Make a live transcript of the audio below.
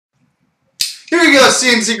Here we go,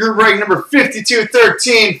 CNC group break number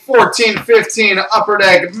 5213, 1415, Upper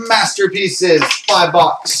Deck Masterpieces,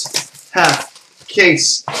 5-box, half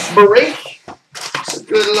case break. So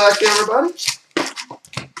good luck, everybody.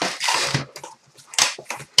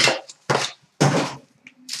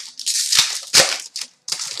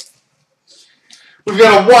 We've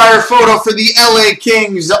got a wire photo for the LA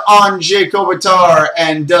Kings on Kopitar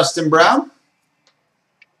and Dustin Brown.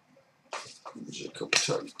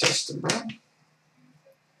 Kopitar, Dustin Brown.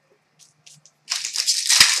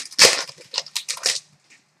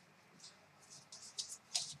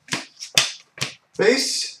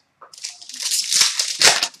 Base.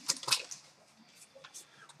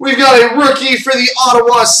 We've got a rookie for the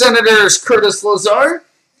Ottawa Senators, Curtis Lazar.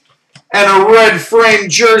 And a red frame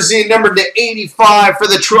jersey numbered to 85 for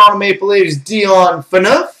the Toronto Maple Leafs, Dion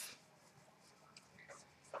Phaneuf.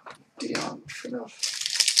 Dion Phaneuf.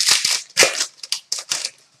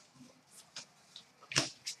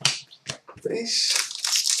 Base.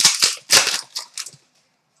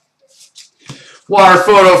 Wire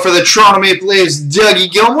photo for the Toronto Maple Leafs,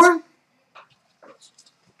 Dougie Gilmour.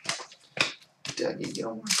 Dougie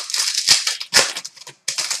Gilmour.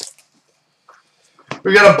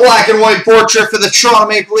 We got a black and white portrait for the Toronto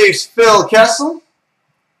Maple Leafs, Phil Kessel.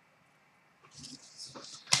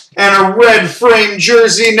 And a red frame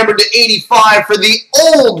jersey numbered to 85 for the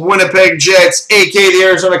old Winnipeg Jets, aka the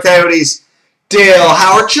Arizona Coyotes, Dale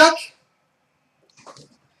Hawerchuk.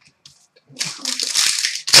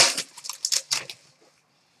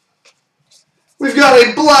 We've got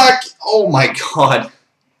a black, oh my god.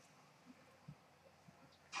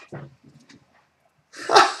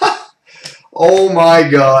 Oh my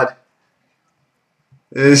god.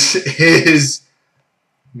 This is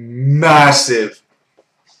massive.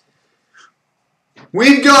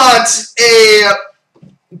 We've got a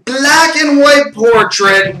black and white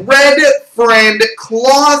portrait, red framed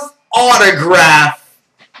cloth autograph,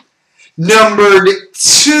 numbered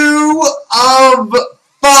 2 of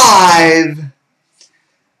 5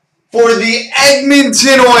 for the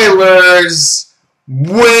Edmonton Oilers,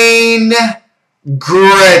 Wayne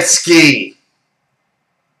Gretzky.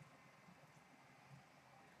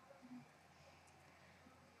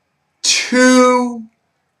 2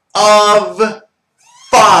 of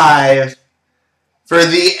 5 for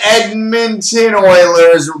the Edmonton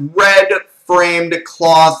Oilers, red framed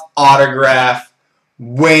cloth autograph,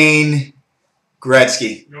 Wayne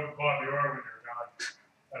Gretzky. You don't call the Oilers,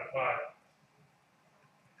 not at 5.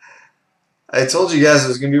 I told you guys it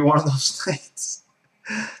was going to be one of those nights.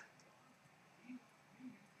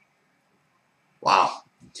 Wow.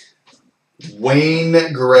 Wayne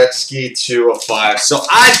Gretzky, 2 of 5. So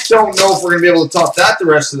I don't know if we're going to be able to top that the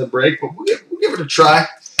rest of the break, but we'll give it a try.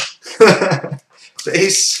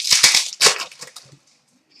 Base.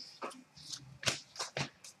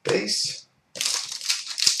 Base.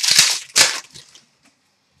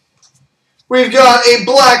 We've got a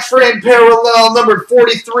black frame parallel, numbered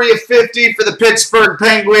 43 of 50 for the Pittsburgh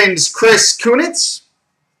Penguins, Chris Kunitz.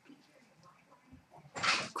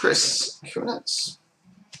 Chris Kunitz.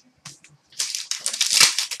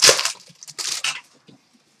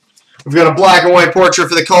 We've got a black and white portrait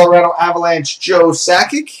for the Colorado Avalanche, Joe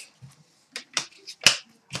Sakic.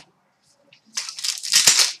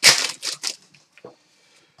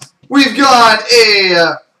 We've got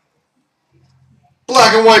a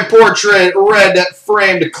black and white portrait, red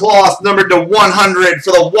framed cloth, numbered to 100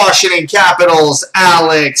 for the Washington Capitals,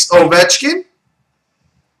 Alex Ovechkin.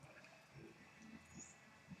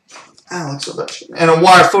 Alex Ovechkin. And a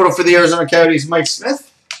wire photo for the Arizona Coyotes, Mike Smith.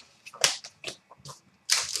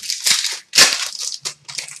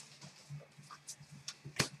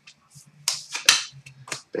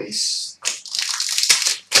 Base.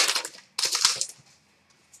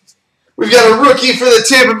 We've got a rookie for the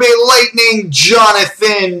Tampa Bay Lightning,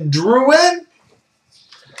 Jonathan Drouin.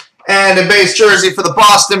 And a base jersey for the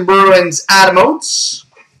Boston Bruins, Adam Oates.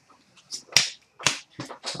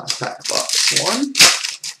 Last pack of box 1.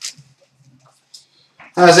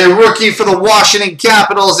 As a rookie for the Washington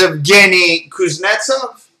Capitals, Evgeny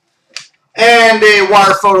Kuznetsov. And a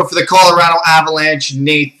wire photo for the Colorado Avalanche,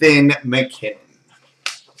 Nathan McKinnon.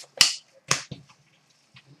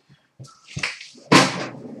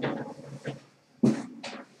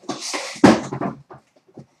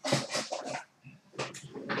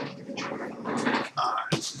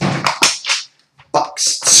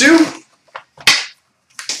 Box 2.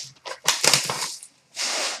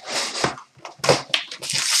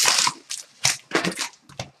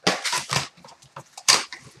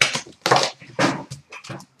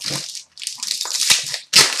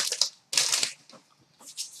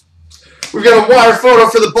 We've got a wire photo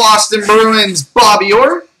for the Boston Bruins, Bobby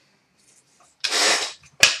Orr.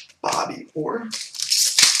 Bobby Orr.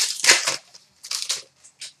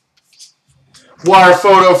 Wire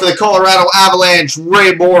photo for the Colorado Avalanche,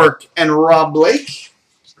 Ray Bourque and Rob Blake.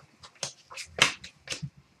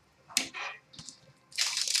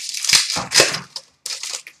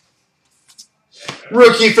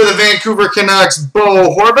 Rookie for the Vancouver Canucks,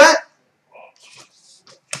 Bo Horvat.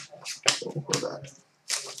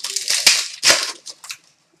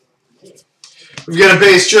 We've got a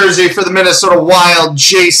base jersey for the Minnesota Wild,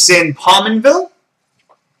 Jason Pominville.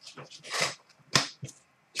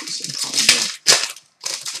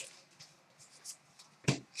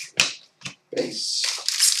 Base.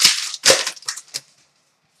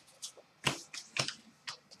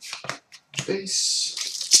 Base.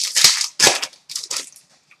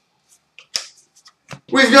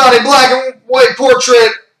 We've got a black and white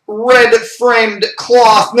portrait, red framed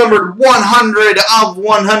cloth, numbered 100 of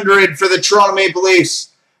 100 for the Toronto Maple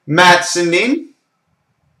Leafs, Matt Sundin.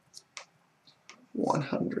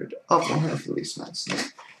 100 of 100 for the Leafs, Matt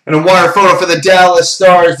Sundin. And a wire photo for the Dallas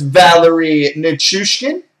Stars, Valerie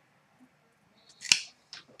Nichushkin.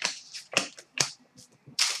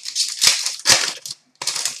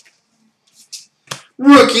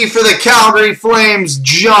 Rookie for the Calgary Flames,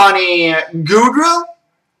 Johnny Gaudreau.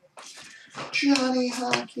 Johnny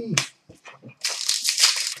Hockey.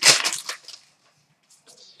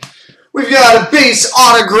 We've got a base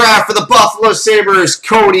autograph for the Buffalo Sabres,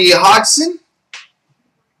 Cody Hodgson.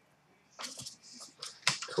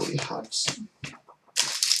 Cody Hodgson.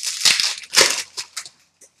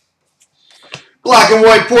 Black and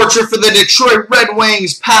white portrait for the Detroit Red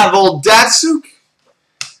Wings, Pavel Datsyuk.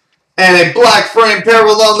 And a black frame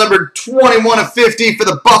parallel number 21 of 50 for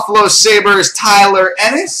the Buffalo Sabres, Tyler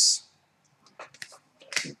Ennis.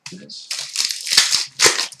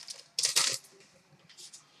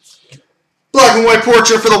 Black and white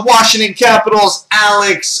portrait for the Washington Capitals,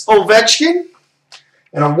 Alex Ovechkin.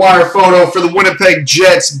 And a wire photo for the Winnipeg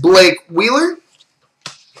Jets, Blake Wheeler.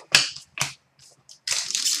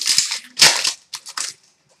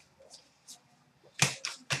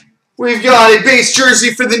 We've got a base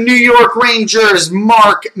jersey for the New York Rangers,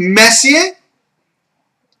 Mark Messier.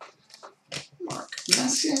 Mark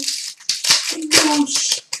Messier.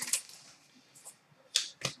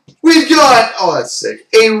 We've got, oh that's sick,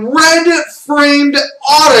 a red framed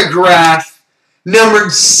autograph,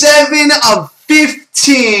 numbered 7 of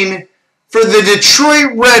 15 for the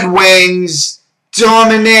Detroit Red Wings,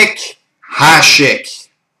 Dominic Hasek.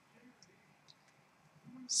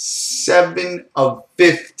 7 of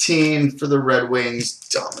 15 for the Red Wings,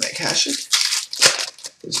 Dominic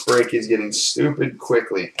Hasek. This break is getting stupid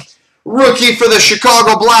quickly. Rookie for the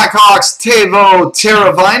Chicago Blackhawks, Teuvo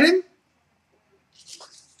Teravainen.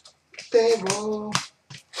 Teuvo.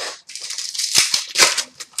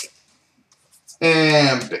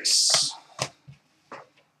 And base.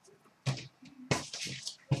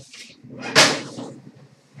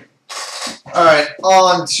 All right,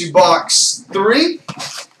 on to box 3.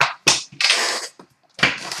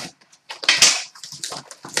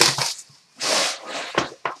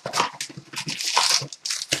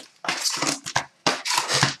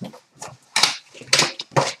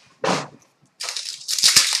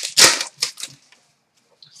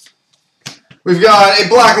 We've got a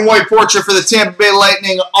black and white portrait for the Tampa Bay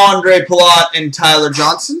Lightning, Andre Palat and Tyler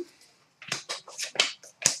Johnson.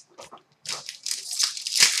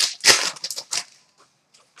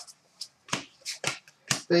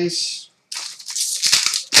 Base.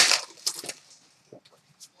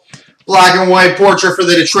 Black and white portrait for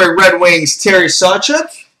the Detroit Red Wings, Terry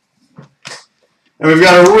Sawchuk. And we've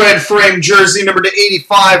got a red frame jersey, number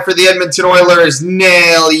 85 for the Edmonton Oilers,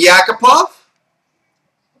 Nail Yakupov.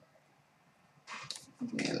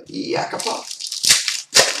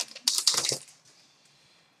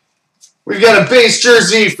 We've got a base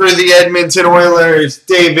jersey for the Edmonton Oilers,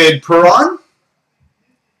 David Perron.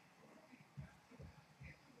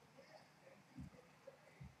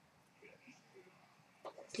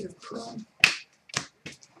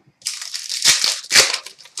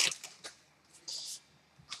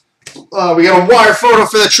 We got a wire photo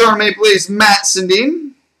for the Toronto Maple Leafs, Matt Sundin.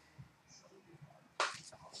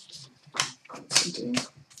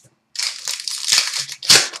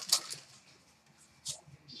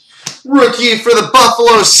 Rookie for the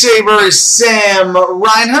Buffalo Sabres, Sam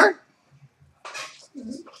Reinhart.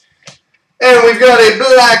 And we've got a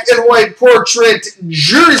black and white portrait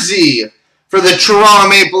jersey for the Toronto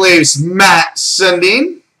Maple Leafs, Matt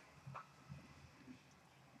Sundin.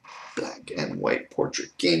 Black and white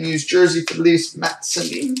portrait game used jersey for the Leafs, Matt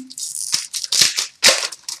Sundin.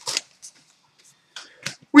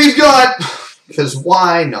 We've got, because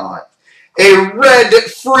why not, a red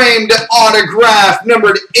framed autograph,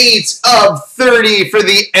 numbered 8/30 for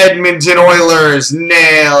the Edmonton Oilers,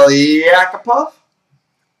 Nail Yakupov.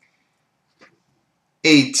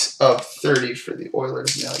 8/30 for the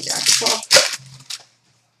Oilers, Nail Yakupov.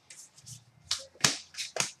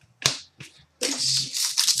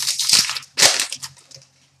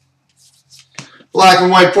 Black and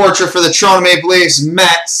white portrait for the Toronto Maple Leafs,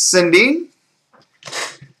 Matt Sundin.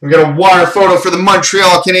 We got a water photo for the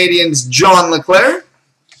Montreal Canadiens, John LeClair.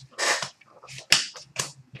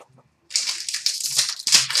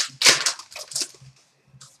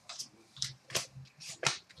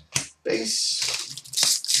 Base.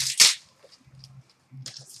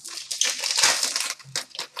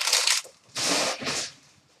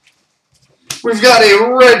 We've got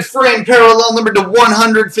a red frame parallel numbered to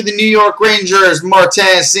 100 for the New York Rangers,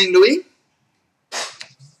 Martin St. Louis.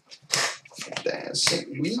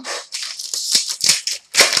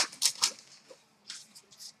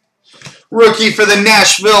 Rookie for the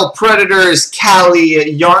Nashville Predators, Calle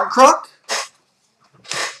Jarnkrok.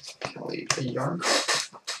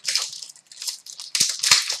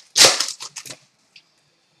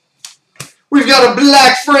 We've got a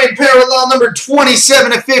black frame parallel number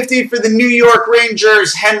 27/50 for the New York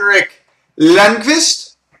Rangers, Henrik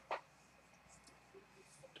Lundqvist.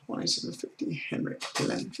 27/50, Henrik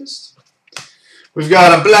Lundqvist. We've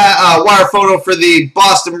got a black wire photo for the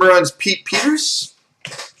Boston Bruins, Pete Peters.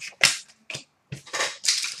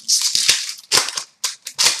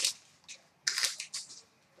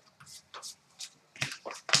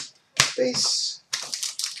 Base.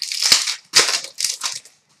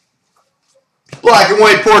 Black and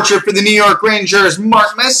white portrait for the New York Rangers,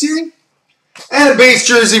 Mark Messier. And a base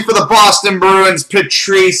jersey for the Boston Bruins,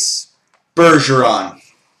 Patrice Bergeron.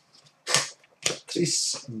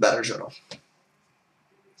 Patrice Bergeron.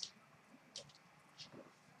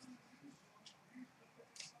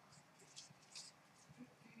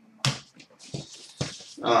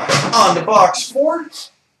 On to box 4.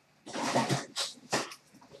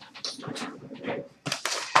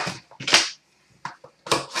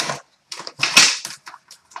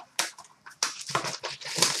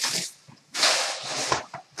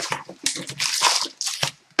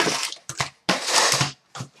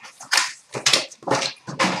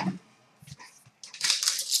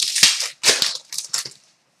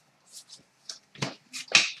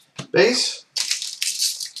 Base.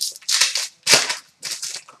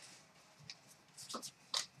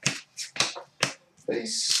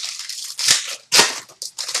 Base.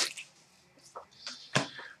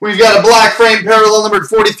 We've got a black frame parallel numbered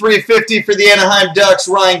 43/50 for the Anaheim Ducks,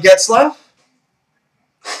 Ryan Getzlaf.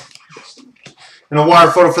 And a wire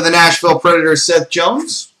photo for the Nashville Predators, Seth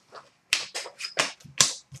Jones.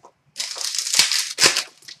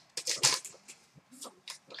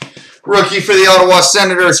 Rookie for the Ottawa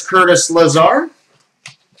Senators, Curtis Lazar.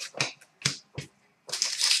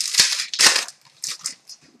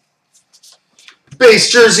 Base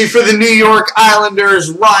jersey for the New York Islanders,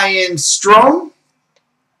 Ryan Strome.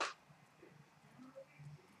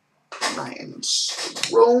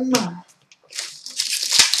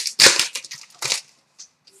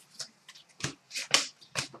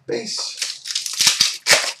 Base.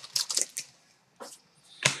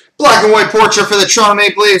 Black and white portrait for the Toronto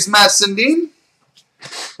Maple Leafs, Matt Sundin.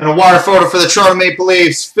 And a wire photo for the Toronto Maple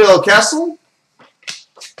Leafs, Phil Kessel.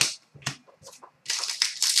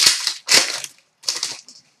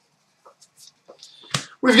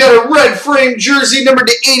 We've got a red frame jersey numbered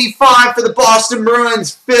to 85 for the Boston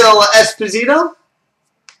Bruins, Phil Esposito.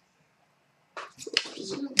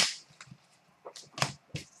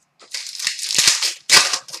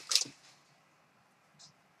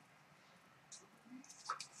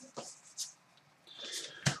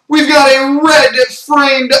 We've got a red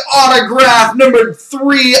framed autograph numbered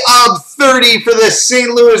 3/30 for the St.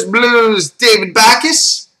 Louis Blues, David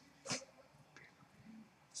Backes.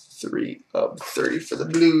 3/30 for the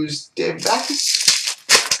Blues, David Backes.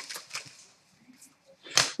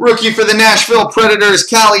 Rookie for the Nashville Predators,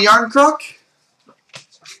 Calle Jarnkrok.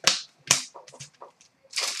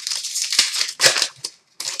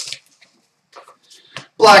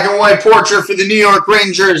 Black and white portrait for the New York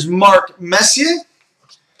Rangers, Mark Messier.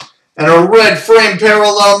 And a red frame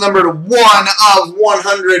parallel numbered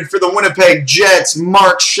 1/100 for the Winnipeg Jets,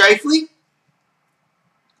 Mark Scheifele.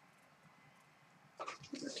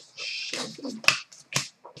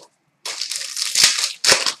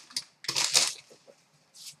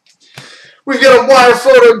 We've got a wire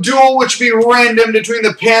photo duel, which will be random between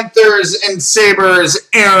the Panthers and Sabres,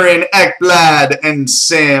 Aaron Ekblad and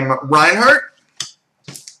Sam Reinhart.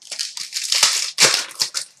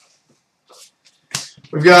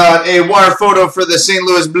 We've got a wire photo for the St.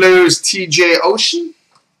 Louis Blues, TJ Ocean.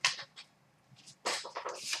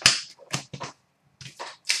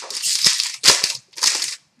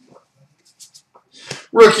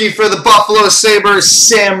 Rookie for the Buffalo Sabres,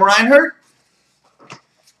 Sam Reinhart.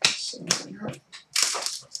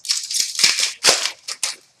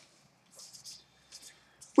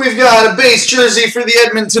 We've got a base jersey for the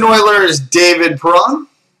Edmonton Oilers, David Perron.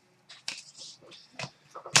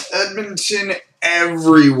 Edmonton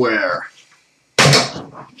everywhere.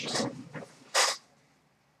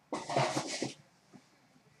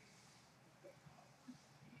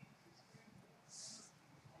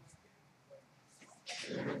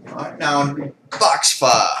 All right, now box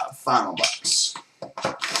 5, final box.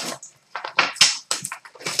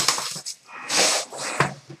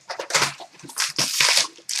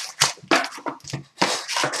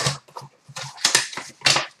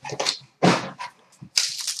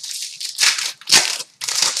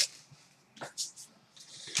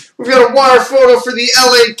 We've got a wire photo for the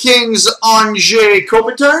LA Kings, Anze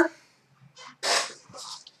Kopitar.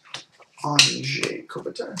 Anze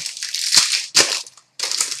Kopitar.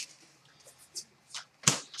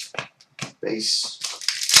 Base.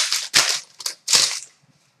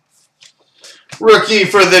 Rookie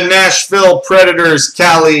for the Nashville Predators,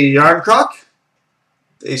 Callie Yarncroc.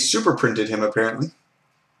 They super printed him apparently.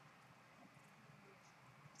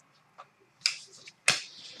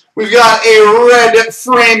 We've got a red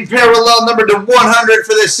frame parallel number to 100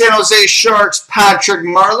 for the San Jose Sharks, Patrick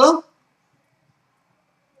Marleau.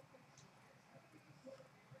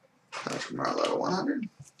 Patrick Marleau to 100.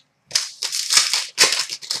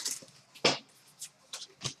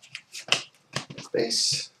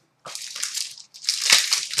 Base.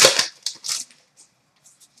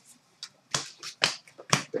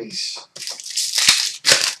 Base.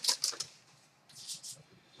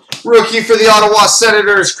 Rookie for the Ottawa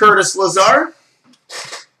Senators, Curtis Lazar.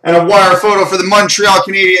 And a wire photo for the Montreal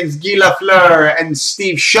Canadiens, Guy Lafleur and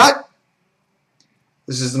Steve Shutt.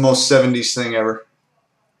 This is the most 70s thing ever.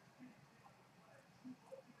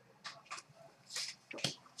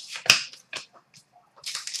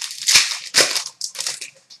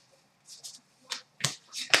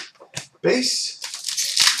 Base.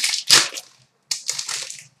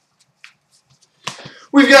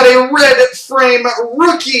 We've got a red frame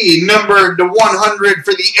rookie numbered to 100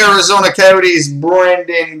 for the Arizona Coyotes,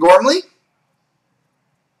 Brandon Gormley.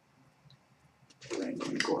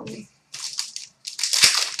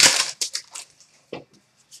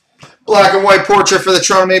 Black and white portrait for the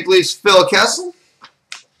Toronto Maple Leafs, Phil Kessel.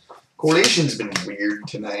 Collation's been weird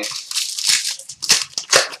tonight.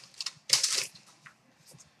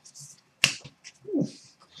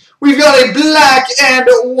 We've got a black and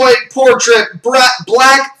white portrait,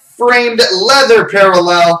 black framed leather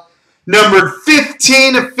parallel, numbered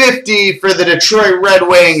 15/50 for the Detroit Red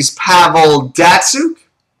Wings, Pavel Datsyuk.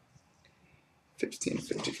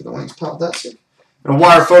 15/50 for the Wings, Pavel Datsyuk. And a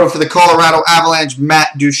wire photo for the Colorado Avalanche,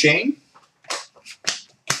 Matt Duchene.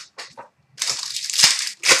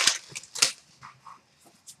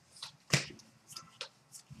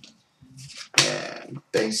 And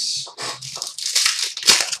base.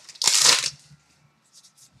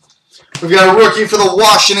 We've got a rookie for the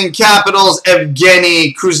Washington Capitals,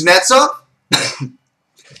 Evgeny Kuznetsov.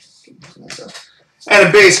 And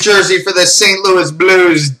a base jersey for the St. Louis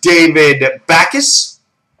Blues, David Backes.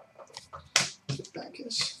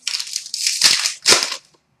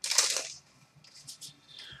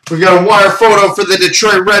 We've got a wire photo for the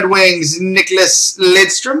Detroit Red Wings, Nicholas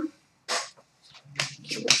Lidstrom.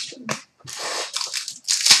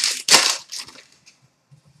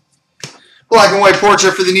 Black and white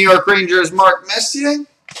portrait for the New York Rangers, Mark Messier.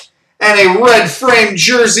 And a red frame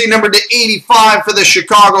jersey numbered to 85 for the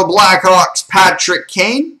Chicago Blackhawks, Patrick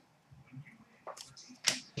Kane.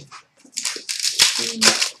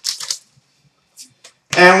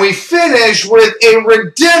 And we finish with a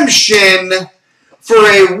redemption for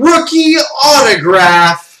a rookie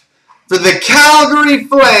autograph for the Calgary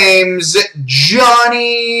Flames,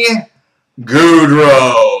 Johnny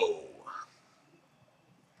Gaudreau.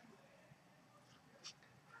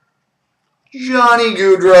 Johnny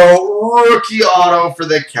Gaudreau, rookie auto for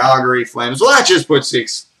the Calgary Flames. Well, that just puts the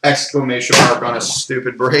exclamation mark on a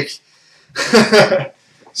stupid break.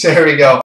 So here we go.